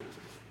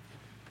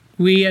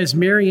We, as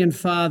Marian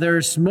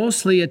fathers,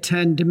 mostly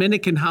attend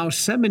Dominican House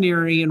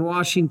Seminary in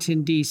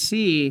Washington,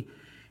 D.C.,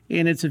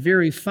 and it's a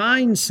very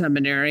fine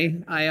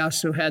seminary. I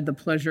also had the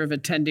pleasure of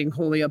attending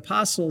Holy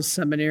Apostles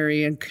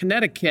Seminary in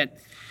Connecticut.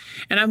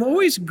 And I'm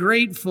always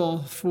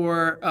grateful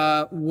for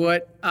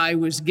what I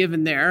was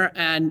given there.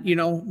 And,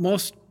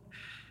 most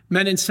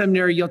men in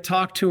seminary, you'll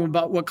talk to them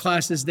about what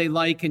classes they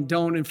like and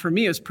don't. And for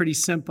me, it was pretty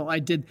simple. I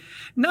did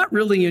not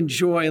really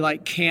enjoy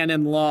like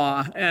canon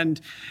law and,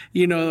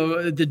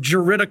 the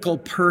juridical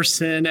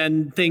person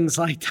and things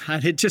like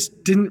that. It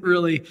just didn't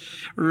really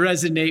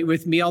resonate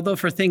with me. Although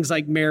for things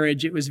like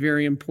marriage, it was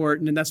very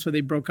important. And that's why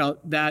they broke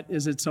out that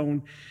as its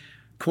own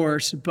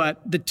course. But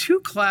the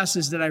two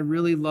classes that I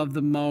really loved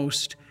the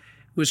most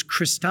was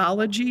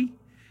Christology,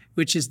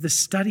 which is the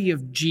study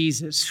of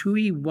Jesus, who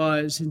he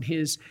was in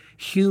his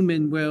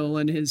human will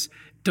and his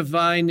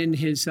divine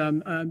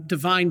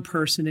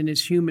person and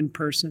his human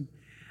person.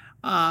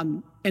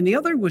 And the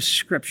other was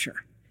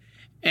Scripture.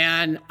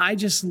 And I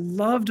just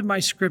loved my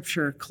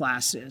Scripture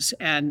classes.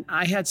 And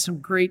I had some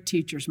great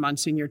teachers,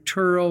 Monsignor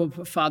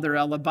Turo, Father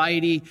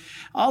Elabaidi,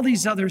 all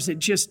these others that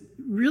just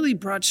really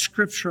brought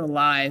Scripture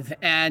alive.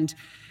 And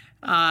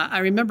I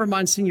remember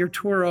Monsignor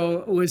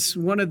Toro was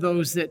one of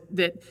those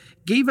that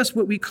gave us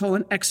what we call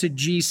an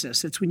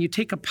exegesis. It's when you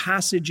take a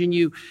passage and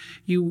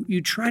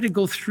you try to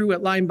go through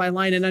it line by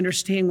line and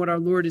understand what our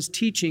Lord is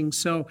teaching.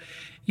 So,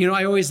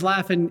 I always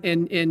laugh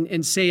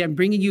and say, I'm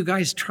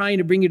trying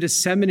to bring you to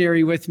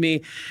seminary with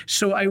me.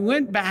 So I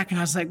went back and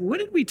I was like, what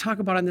did we talk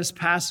about on this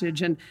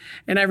passage? And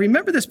I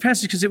remember this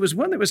passage because it was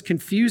one that was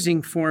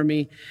confusing for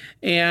me.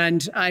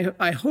 And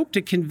I hope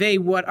to convey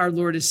what our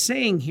Lord is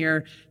saying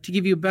here to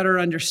give you a better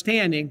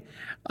understanding.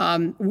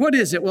 What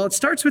is it? Well, it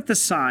starts with the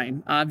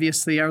sign.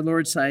 Obviously, our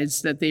Lord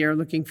says that they are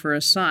looking for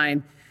a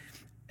sign.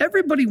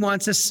 Everybody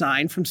wants a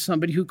sign from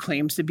somebody who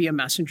claims to be a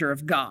messenger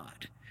of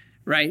God,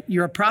 right?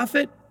 You're a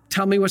prophet.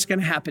 Tell me what's going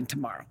to happen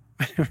tomorrow,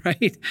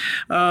 right?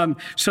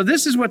 So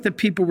this is what the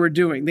people were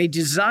doing. They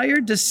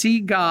desired to see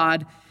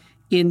God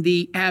in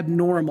the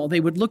abnormal.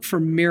 They would look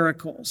for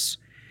miracles.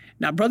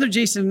 Now, Brother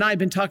Jason and I have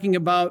been talking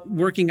about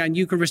working on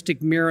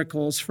Eucharistic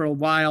miracles for a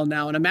while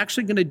now, and I'm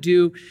actually going to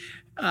do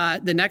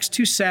the next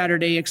two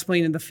Saturday,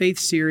 Explaining the Faith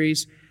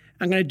series.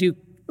 I'm going to do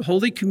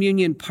Holy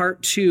Communion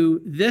Part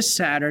 2 this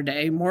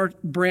Saturday, more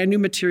brand new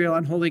material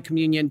on Holy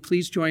Communion.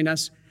 Please join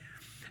us.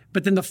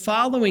 But then the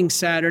following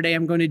Saturday,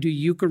 I'm going to do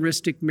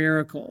Eucharistic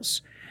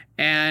miracles.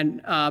 And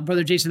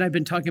Brother Jason and I have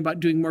been talking about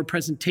doing more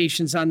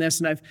presentations on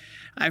this. And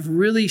I've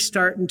really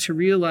started to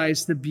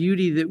realize the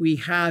beauty that we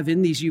have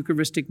in these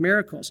Eucharistic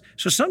miracles.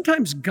 So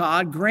sometimes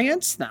God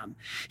grants them.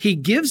 He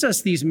gives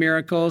us these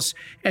miracles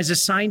as a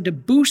sign to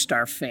boost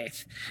our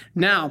faith.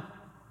 Now,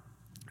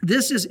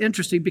 this is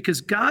interesting because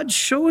God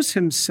shows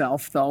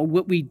himself, though,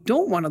 what we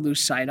don't want to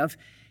lose sight of.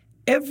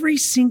 Every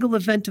single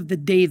event of the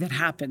day that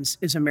happens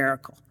is a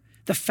miracle.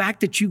 The fact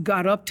that you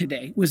got up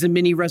today was a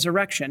mini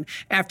resurrection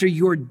after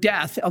your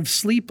death of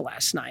sleep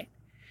last night.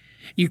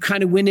 You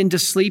kind of went into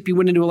sleep. You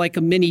went into like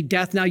a mini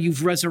death. Now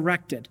you've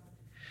resurrected.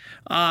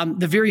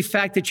 The very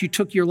fact that you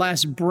took your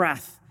last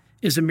breath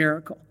is a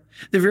miracle.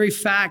 The very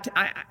fact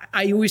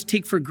I always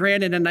take for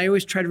granted, and I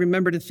always try to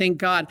remember to thank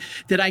God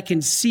that I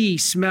can see,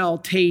 smell,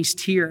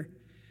 taste, hear.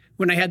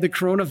 When I had the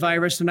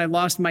coronavirus and I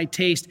lost my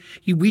taste,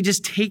 we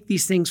just take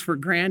these things for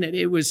granted.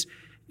 It was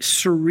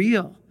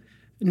surreal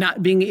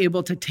not being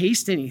able to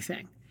taste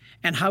anything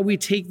and how we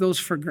take those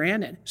for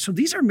granted. So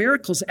these are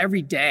miracles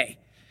every day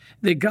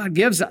that God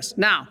gives us.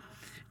 Now,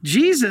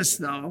 Jesus,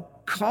 though,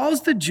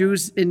 calls the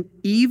Jews an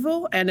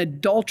evil and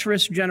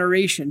adulterous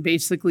generation,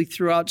 basically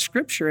throughout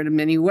Scripture in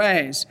many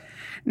ways.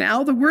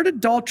 Now, the word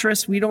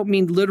adulterous, we don't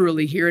mean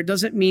literally here. It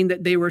doesn't mean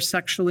that they were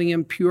sexually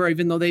impure,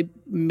 even though they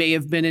may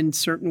have been in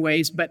certain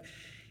ways, but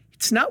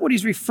it's not what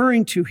he's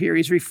referring to here.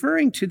 He's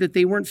referring to that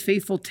they weren't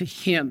faithful to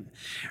him.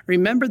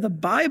 Remember, the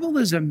Bible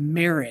is a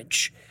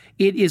marriage.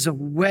 It is a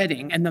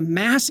wedding, and the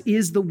Mass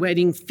is the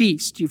wedding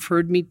feast. You've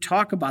heard me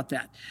talk about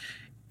that.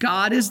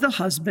 God is the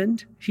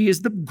husband. He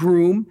is the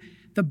groom.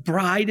 The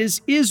bride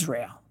is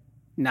Israel,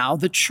 now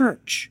the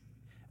church.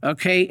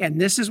 Okay,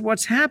 and this is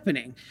what's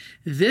happening.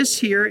 This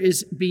here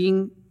is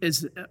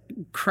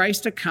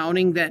Christ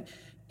accounting that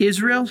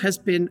Israel has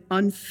been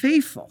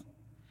unfaithful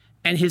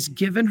and has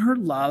given her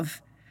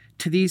love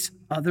to these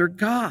other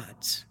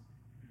gods.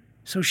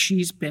 So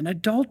she's been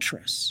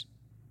adulterous.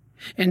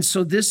 And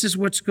so this is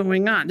what's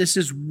going on. This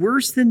is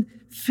worse than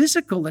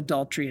physical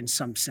adultery in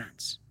some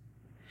sense,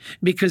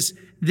 because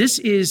this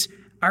is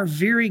our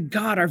very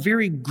God, our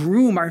very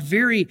groom,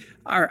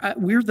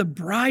 we're the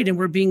bride, and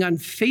we're being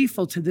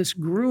unfaithful to this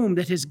groom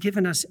that has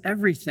given us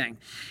everything.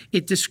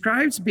 It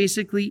describes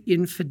basically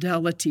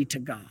infidelity to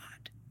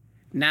God.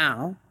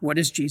 Now, what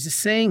is Jesus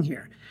saying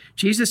here?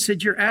 Jesus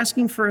said, you're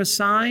asking for a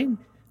sign?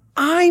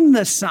 I'm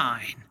the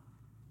sign.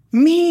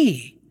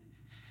 Me.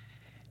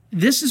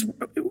 This is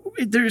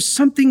There's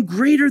something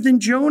greater than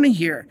Jonah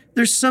here.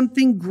 There's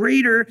something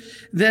greater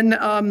than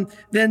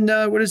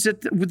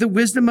the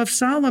wisdom of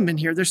Solomon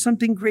here. There's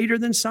something greater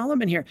than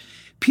Solomon here.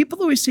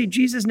 People always say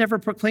Jesus never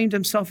proclaimed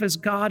himself as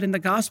God in the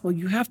gospel.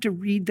 You have to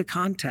read the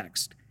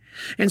context.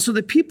 And so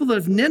the people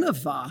of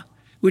Nineveh,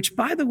 which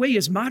by the way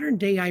is modern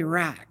day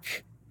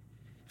Iraq,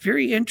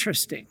 very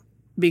interesting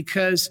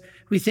because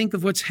we think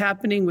of what's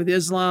happening with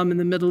Islam in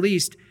the Middle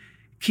East.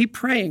 Keep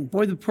praying.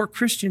 Boy, the poor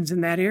Christians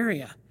in that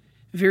area,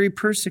 very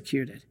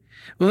persecuted.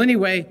 Well,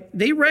 anyway,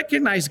 they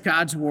recognize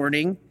God's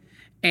warning,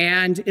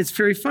 and it's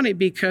very funny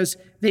because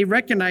they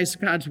recognize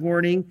God's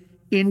warning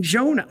in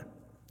Jonah,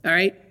 all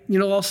right? You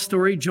know, all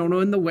story, Jonah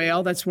and the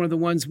whale, that's one of the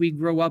ones we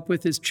grow up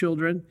with as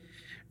children.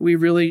 We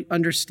really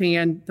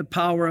understand the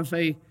power of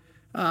a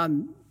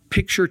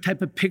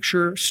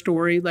picture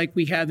story like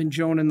we have in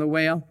Jonah and the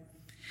whale.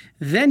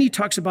 Then he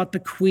talks about the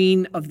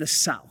queen of the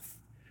south.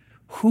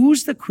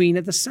 Who's the queen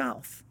of the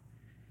south?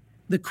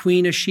 The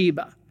Queen of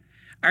Sheba.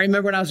 I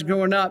remember when I was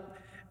growing up,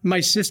 my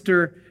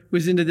sister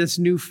was into this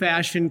new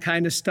fashion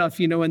kind of stuff,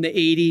 in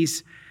the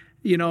 80s,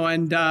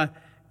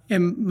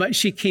 and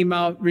she came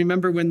out,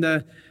 remember when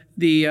the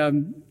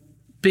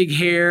big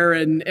hair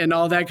and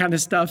all that kind of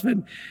stuff.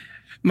 And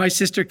my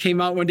sister came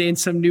out one day in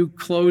some new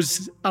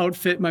clothes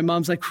outfit. My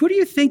mom's like, who do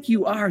you think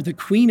you are, the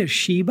Queen of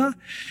Sheba?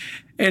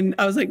 And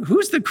I was like,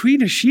 who's the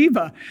Queen of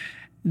Sheba?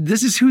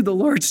 This is who the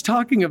Lord's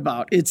talking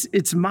about.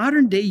 It's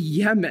modern day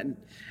Yemen.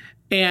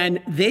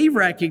 And they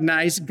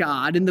recognize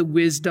God in the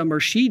wisdom, or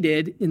she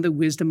did, in the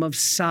wisdom of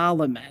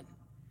Solomon.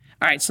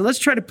 All right, so let's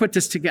try to put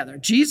this together.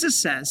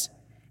 Jesus says,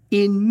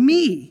 in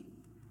me,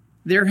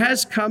 there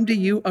has come to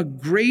you a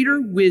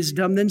greater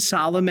wisdom than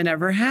Solomon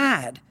ever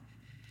had.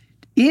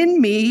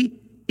 In me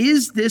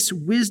is this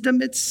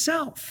wisdom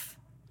itself.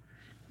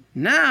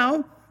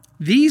 Now,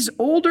 these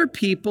older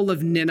people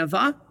of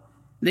Nineveh,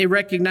 they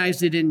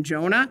recognized it in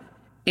Jonah,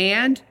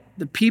 and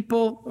the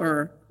people,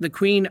 or the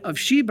Queen of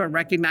Sheba,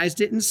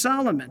 recognized it in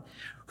Solomon,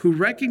 who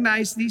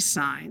recognized these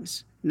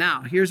signs.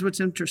 Now, here's what's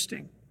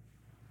interesting.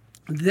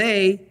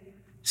 They,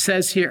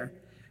 says here,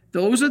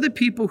 those are the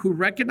people who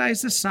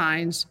recognize the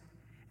signs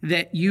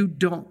that you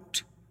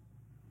don't.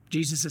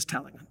 Jesus is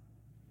telling them.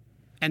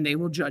 And they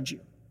will judge you.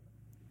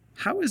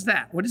 How is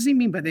that? What does he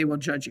mean by they will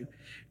judge you?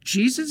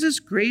 Jesus'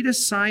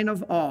 greatest sign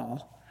of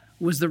all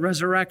was the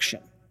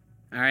resurrection.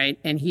 All right,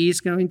 and he's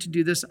going to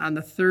do this on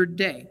the third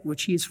day,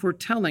 which he's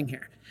foretelling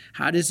here.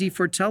 How does he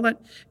foretell it?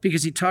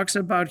 Because he talks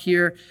about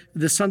here,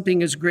 the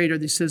something is greater.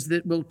 He says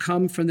that will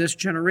come from this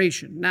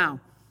generation. Now,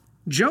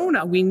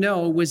 Jonah, we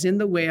know, was in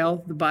the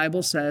whale, the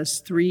Bible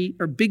says,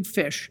 big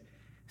fish,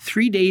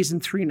 3 days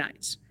and 3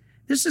 nights.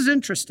 This is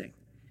interesting.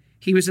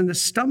 He was in the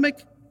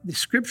stomach, the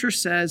scripture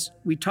says,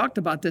 we talked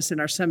about this in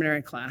our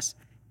seminary class,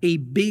 a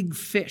big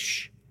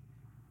fish.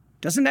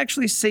 Doesn't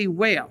actually say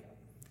whale.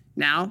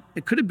 Now,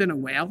 it could have been a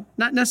whale,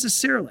 not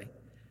necessarily.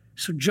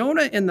 So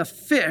Jonah and the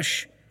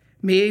fish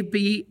may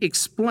be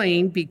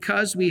explained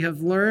because we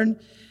have learned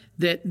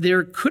that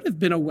there could have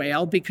been a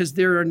whale, because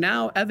there are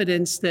now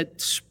evidence that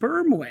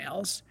sperm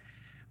whales,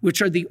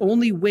 which are the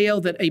only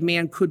whale that a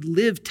man could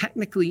live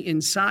technically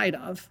inside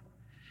of,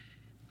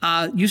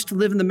 used to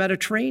live in the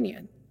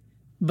Mediterranean.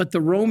 But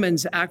the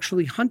Romans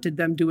actually hunted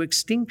them to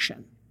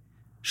extinction.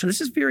 So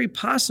this is very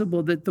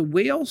possible that the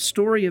whale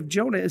story of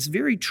Jonah is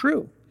very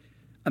true.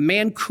 A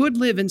man could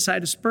live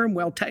inside a sperm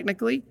whale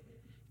technically,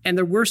 and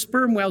there were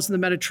sperm whales in the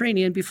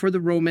Mediterranean before the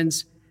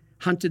Romans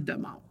hunted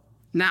them out.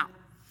 Now,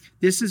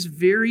 this is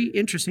very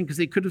interesting because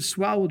they could have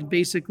swallowed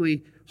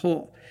basically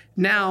whole.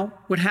 Now,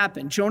 what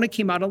happened? Jonah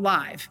came out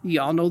alive.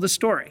 You all know the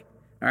story,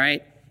 all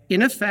right?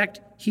 In effect,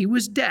 he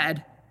was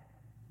dead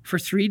for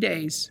 3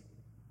 days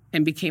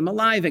and became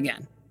alive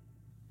again.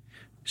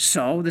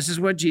 So this is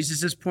what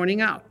Jesus is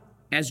pointing out.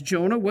 As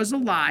Jonah was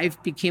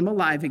alive, became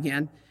alive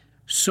again,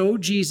 so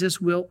Jesus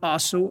will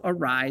also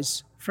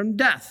arise from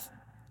death.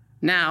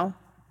 Now,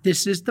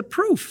 this is the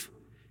proof.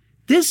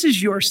 This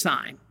is your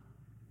sign.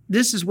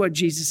 This is what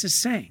Jesus is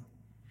saying.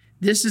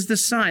 This is the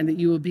sign that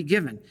you will be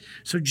given.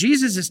 So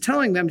Jesus is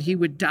telling them he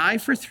would die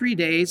for 3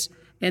 days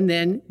and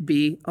then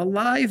be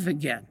alive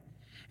again.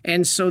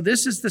 And so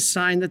this is the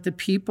sign that the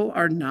people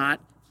are not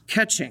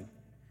catching.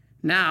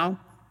 Now,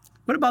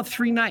 what about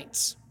 3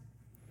 nights?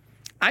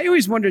 I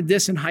always wondered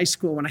this in high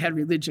school when I had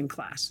religion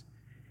class.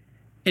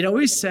 It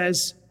always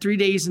says 3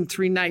 days and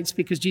 3 nights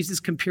because Jesus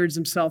compares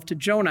himself to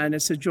Jonah, and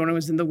it says Jonah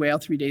was in the whale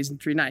 3 days and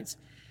 3 nights.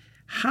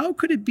 How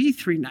could it be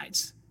 3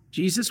 nights?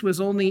 Jesus was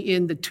only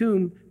in the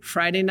tomb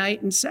Friday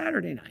night and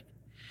Saturday night.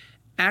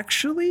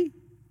 Actually,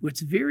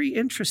 what's very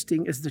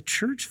interesting is the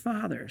church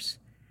fathers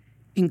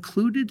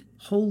included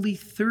Holy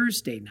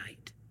Thursday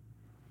night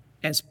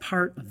as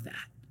part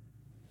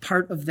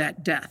of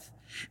that death,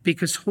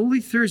 because Holy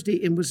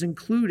Thursday was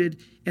included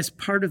as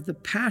part of the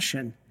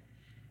Passion,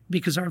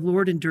 because our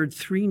Lord endured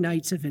 3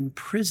 nights of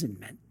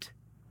imprisonment.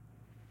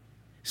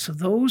 So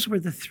those were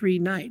the 3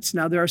 nights.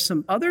 Now, there are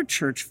some other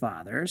church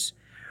fathers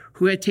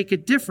who had take a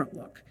different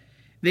look.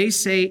 They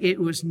say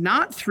it was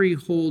not 3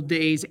 whole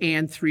days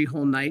and 3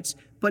 whole nights,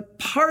 but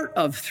part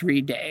of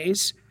 3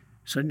 days.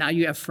 So now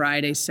you have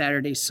Friday,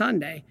 Saturday,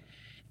 Sunday.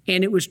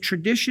 And it was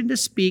tradition to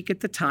speak at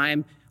the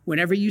time,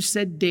 whenever you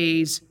said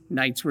days,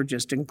 nights were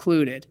just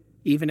included,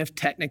 even if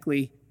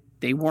technically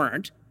they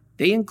weren't.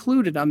 They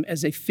included them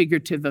as a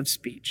figure of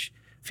speech.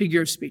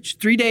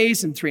 3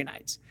 days and 3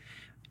 nights.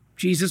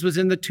 Jesus was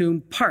in the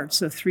tomb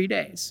parts of 3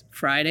 days,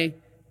 Friday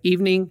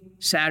evening,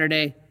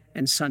 Saturday,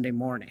 and Sunday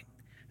morning.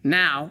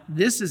 Now,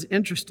 this is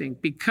interesting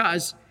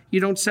because you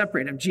don't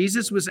separate them.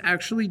 Jesus was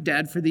actually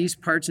dead for these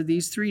parts of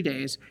these 3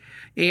 days.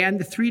 And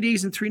the 3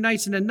 days and 3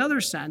 nights, in another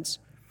sense,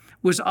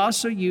 was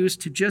also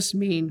used to just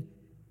mean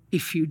a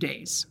few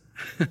days.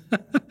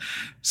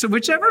 So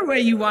whichever way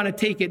you want to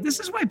take it, this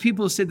is why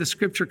people say the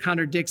scripture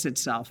contradicts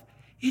itself.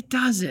 It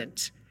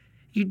doesn't.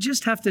 You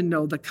just have to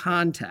know the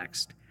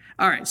context.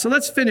 All right, so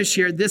let's finish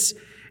here.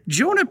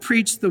 Jonah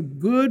preached the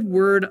good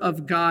word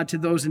of God to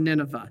those in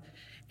Nineveh,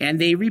 and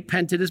they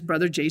repented, as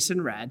Brother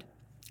Jason read,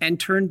 and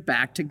turned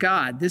back to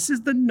God. This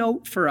is the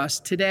note for us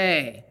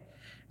today.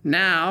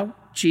 Now,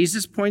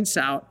 Jesus points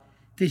out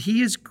that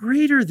he is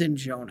greater than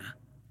Jonah,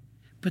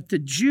 but the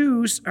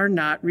Jews are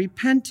not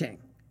repenting.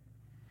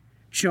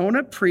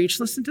 Jonah preached,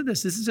 listen to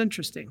this is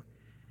interesting.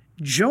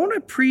 Jonah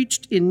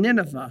preached in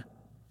Nineveh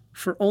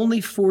for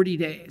only 40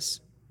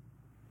 days.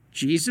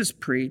 Jesus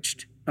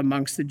preached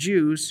amongst the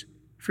Jews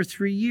for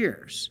 3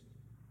 years.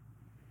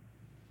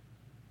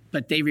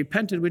 But they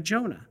repented with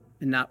Jonah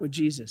and not with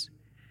Jesus.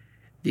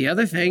 The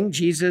other thing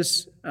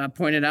Jesus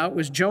pointed out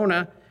was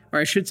Jonah, or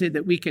I should say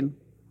that we can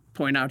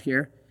point out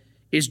here,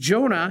 is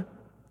Jonah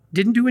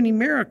didn't do any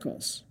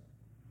miracles.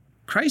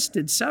 Christ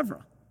did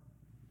several.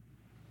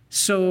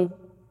 So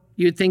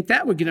you'd think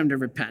that would get him to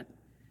repent.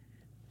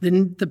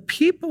 Then the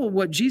people,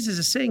 what Jesus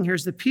is saying here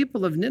is the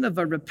people of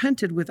Nineveh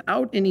repented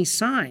without any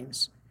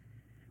signs.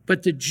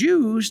 But the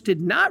Jews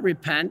did not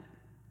repent,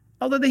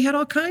 although they had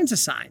all kinds of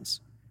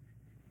signs.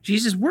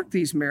 Jesus worked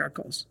these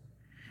miracles.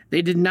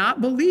 They did not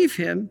believe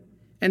him,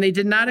 and they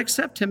did not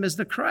accept him as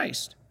the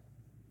Christ.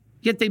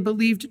 Yet they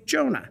believed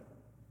Jonah.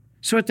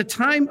 So at the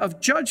time of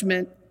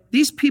judgment,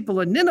 these people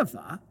in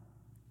Nineveh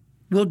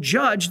will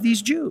judge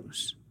these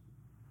Jews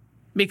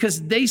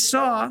because they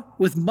saw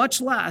with much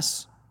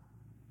less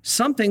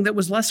something that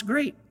was less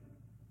great.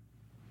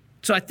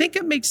 So I think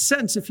it makes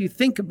sense if you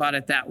think about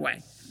it that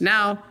way.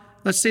 Now,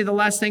 let's say the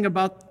last thing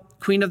about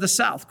Queen of the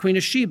South, Queen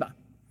of Sheba.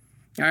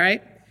 All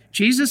right?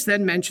 Jesus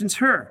then mentions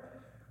her,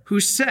 who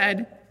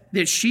said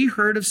that she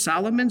heard of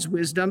Solomon's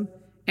wisdom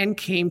and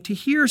came to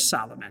hear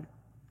Solomon.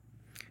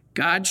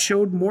 God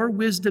showed more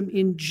wisdom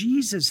in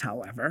Jesus,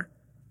 however,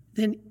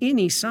 than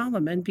any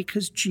Solomon,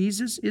 because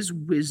Jesus is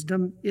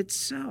wisdom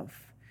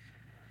itself.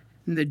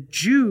 And the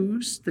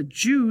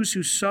Jews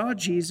who saw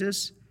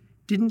Jesus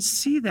didn't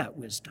see that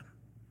wisdom.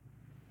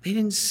 They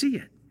didn't see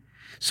it.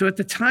 So at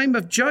the time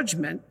of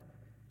judgment,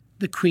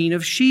 the Queen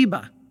of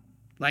Sheba,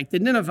 like the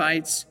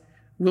Ninevites,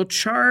 will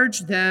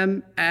charge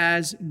them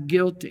as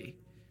guilty.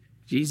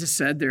 Jesus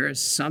said there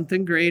is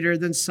something greater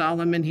than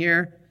Solomon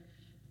here.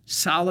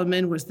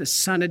 Solomon was the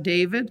son of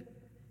David,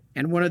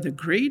 and one of the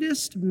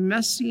greatest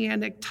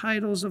messianic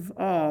titles of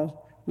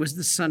all was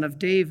the son of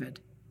David.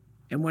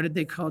 And what did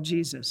they call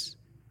Jesus?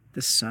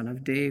 The son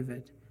of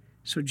David.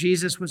 So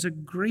Jesus was a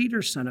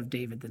greater son of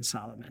David than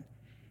Solomon.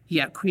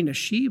 Yet Queen of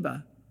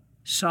Sheba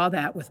saw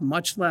that with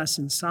much less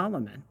in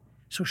Solomon.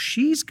 So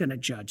she's going to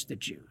judge the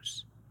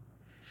Jews.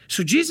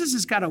 So Jesus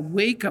has got a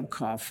wake-up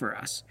call for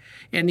us.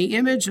 And the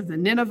image of the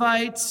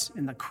Ninevites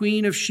and the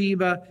Queen of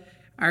Sheba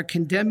are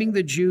condemning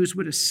the Jews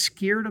would have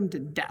scared them to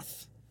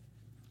death.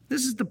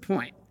 This is the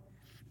point.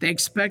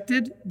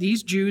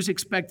 These Jews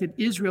expected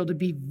Israel to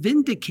be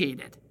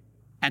vindicated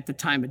at the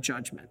time of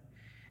judgment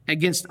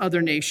against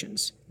other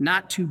nations,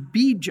 not to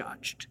be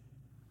judged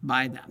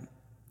by them.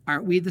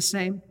 Aren't we the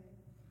same?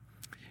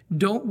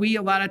 Don't we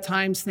a lot of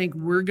times think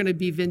we're going to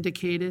be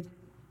vindicated?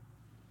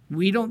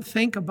 We don't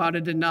think about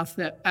it enough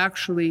that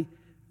actually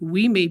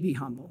we may be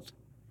humbled.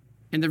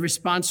 In the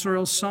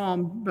responsorial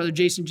psalm Brother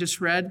Jason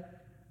just read,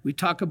 we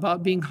talk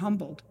about being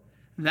humbled.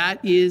 That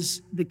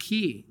is the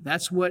key.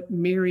 That's what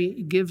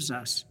Mary gives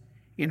us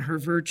in her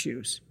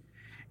virtues.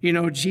 You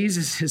know,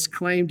 Jesus is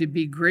claimed to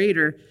be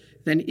greater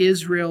than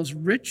Israel's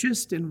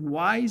richest and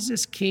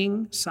wisest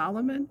king,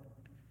 Solomon.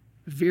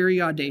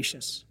 Very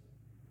audacious.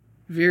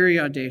 Very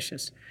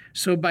audacious.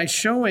 So by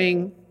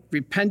showing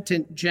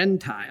repentant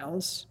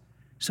Gentiles,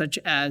 such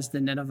as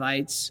the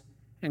Ninevites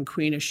and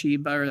Queen of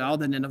Sheba, or all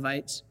the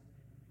Ninevites,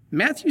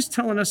 Matthew's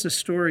telling us a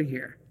story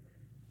here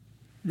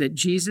that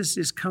Jesus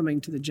is coming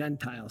to the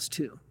Gentiles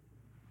too.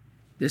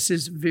 This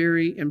is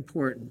very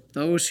important.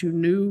 Those who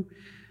knew,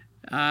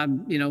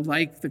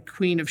 like the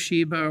Queen of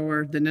Sheba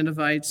or the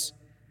Ninevites,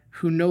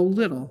 who know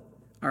little,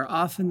 are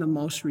often the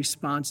most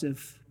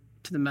responsive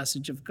to the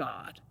message of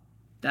God.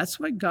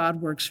 That's why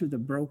God works through the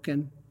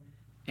broken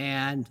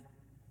and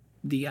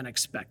the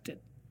unexpected.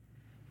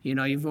 You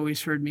know, you've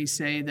always heard me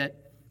say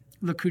that,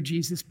 look who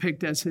Jesus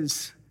picked as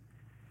his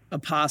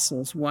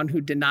apostles, one who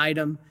denied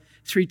him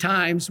 3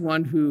 times,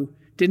 one who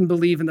didn't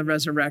believe in the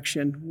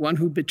resurrection, one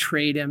who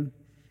betrayed him,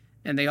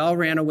 and they all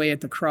ran away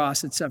at the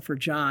cross except for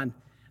John.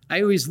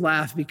 I always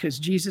laugh because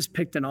Jesus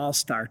picked an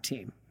all-star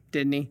team,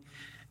 didn't he?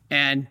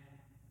 And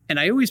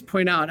I always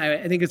point out,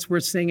 I think it's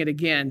worth saying it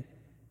again,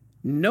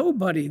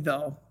 nobody,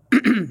 though,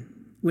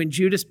 when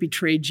Judas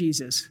betrayed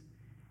Jesus,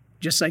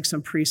 just like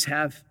some priests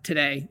have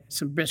today,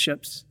 some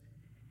bishops,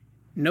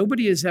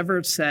 nobody has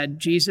ever said,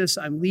 Jesus,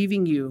 I'm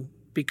leaving you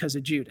because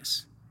of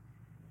Judas.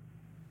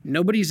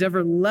 Nobody's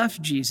ever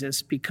left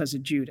Jesus because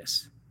of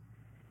Judas.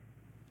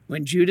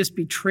 When Judas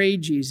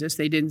betrayed Jesus,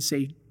 they didn't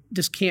say,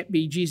 this can't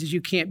be Jesus,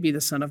 you can't be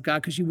the Son of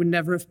God, because you would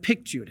never have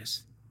picked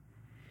Judas.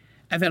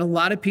 I've had a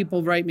lot of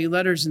people write me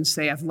letters and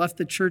say, I've left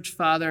the church,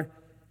 Father,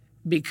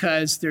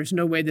 because there's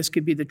no way this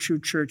could be the true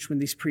church when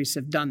these priests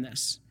have done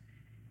this.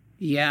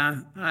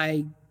 Yeah,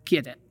 I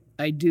get it.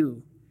 I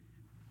do.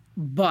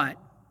 But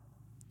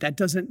that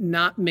doesn't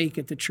not make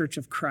it the church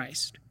of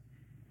Christ.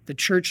 The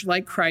church,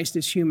 like Christ,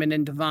 is human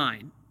and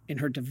divine. In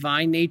her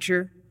divine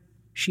nature,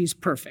 she's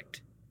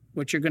perfect.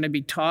 What you're going to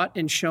be taught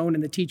and shown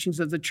in the teachings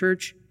of the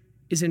church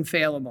is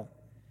infallible.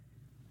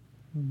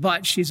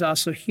 But she's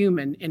also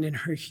human, and in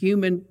her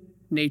human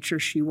nature,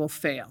 she will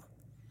fail.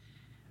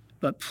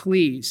 But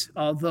please,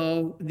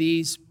 although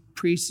these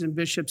priests and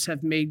bishops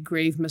have made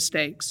grave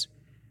mistakes,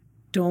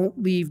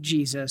 don't leave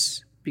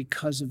Jesus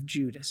because of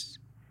Judas.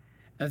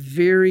 A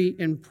very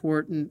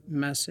important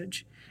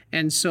message.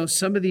 And so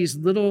some of these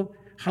little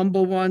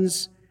humble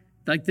ones,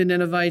 like the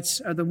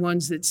Ninevites, are the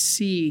ones that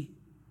see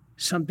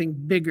something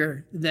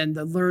bigger than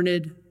the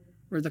learned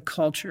or the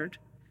cultured.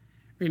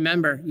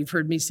 Remember, you've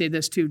heard me say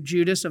this too,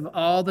 Judas, of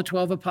all the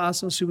 12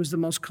 apostles, who was the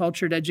most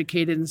cultured,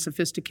 educated, and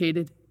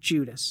sophisticated?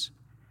 Judas.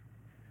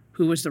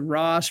 Who was the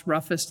rawest,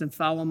 roughest, and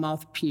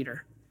foul-mouthed?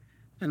 Peter.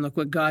 And look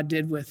what God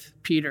did with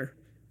Peter,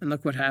 and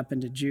look what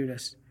happened to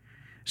Judas.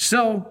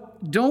 So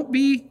don't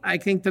be, I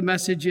think the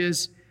message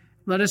is,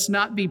 let us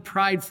not be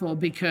prideful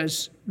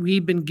because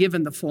we've been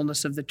given the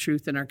fullness of the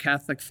truth in our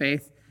Catholic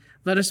faith.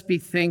 Let us be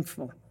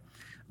thankful.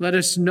 Let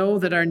us know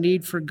that our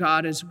need for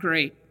God is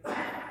great.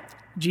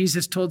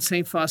 Jesus told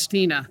St.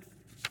 Faustina,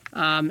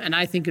 and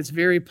I think it's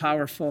very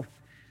powerful.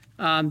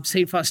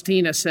 St.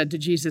 Faustina said to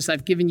Jesus,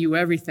 I've given you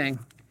everything.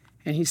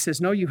 And he says,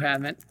 no, you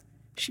haven't.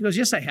 She goes,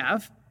 yes, I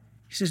have.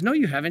 He says, no,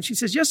 you haven't. She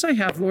says, yes, I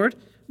have, Lord.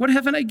 What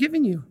haven't I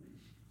given you?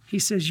 He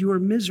says, your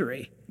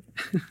misery.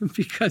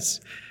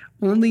 Because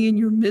only in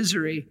your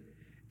misery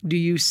do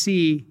you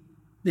see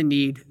the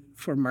need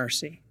for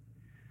mercy.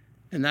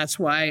 And that's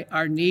why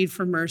our need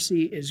for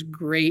mercy is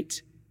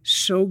great,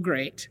 so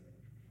great,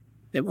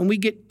 that when we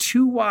get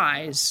too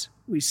wise,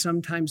 we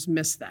sometimes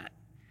miss that.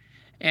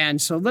 And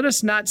so let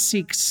us not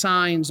seek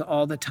signs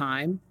all the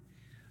time.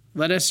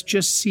 Let us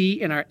just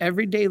see in our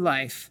everyday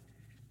life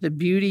the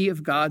beauty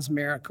of God's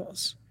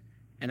miracles.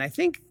 And I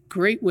think a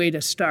great way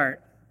to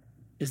start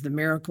is the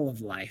miracle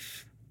of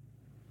life.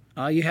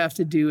 All you have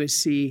to do is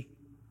see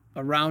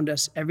around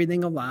us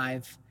everything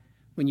alive.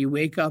 When you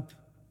wake up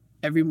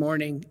every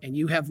morning and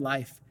you have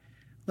life,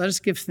 let us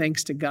give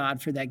thanks to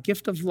God for that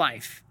gift of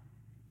life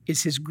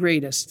is his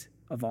greatest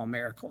of all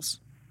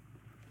miracles.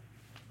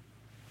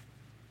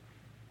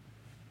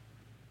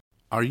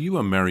 Are you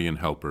a Marian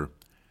helper?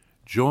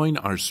 Join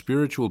our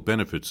Spiritual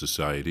Benefit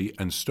Society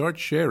and start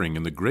sharing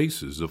in the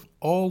graces of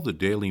all the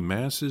daily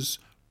masses,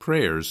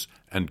 prayers,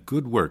 and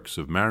good works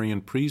of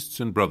Marian priests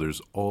and brothers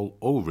all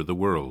over the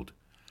world.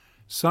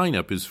 Sign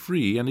up is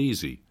free and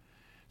easy.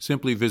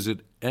 Simply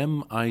visit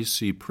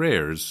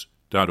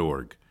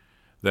micprayers.org.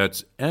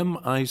 That's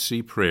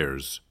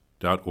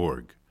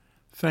micprayers.org.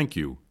 Thank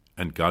you,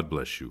 and God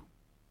bless you.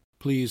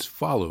 Please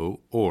follow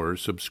or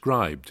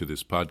subscribe to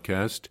this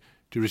podcast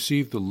to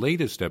receive the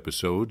latest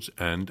episodes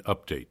and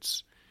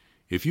updates.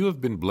 If you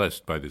have been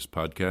blessed by this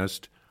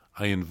podcast,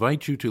 I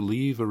invite you to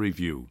leave a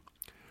review.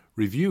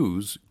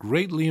 Reviews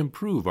greatly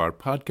improve our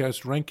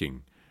podcast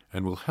ranking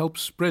and will help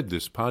spread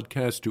this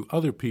podcast to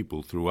other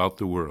people throughout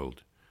the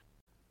world.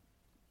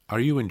 Are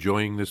you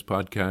enjoying this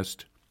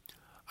podcast?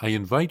 I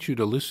invite you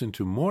to listen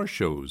to more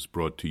shows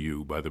brought to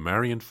you by the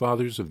Marian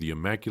Fathers of the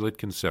Immaculate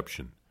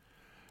Conception.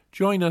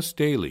 Join us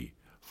daily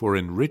for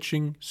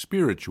enriching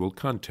spiritual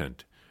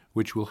content,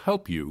 which will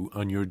help you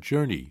on your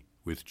journey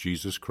with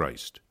Jesus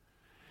Christ.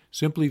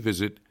 Simply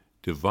visit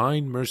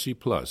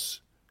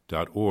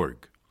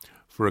DivineMercyPlus.org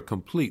for a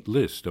complete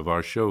list of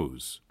our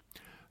shows.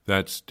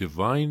 That's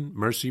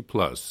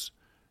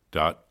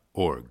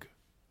DivineMercyPlus.org.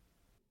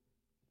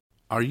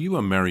 Are you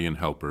a Marian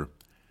helper?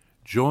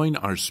 Join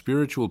our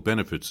Spiritual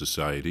Benefit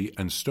Society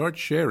and start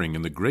sharing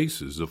in the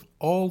graces of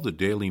all the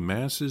daily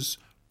masses,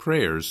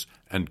 prayers,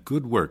 and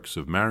good works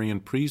of Marian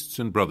priests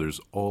and brothers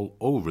all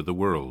over the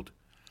world.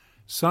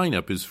 Sign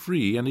up is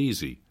free and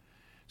easy.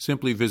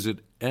 Simply visit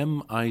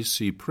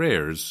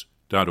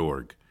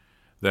micprayers.org.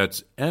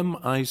 That's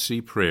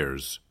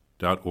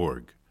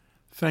micprayers.org.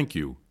 Thank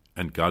you,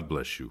 and God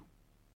bless you.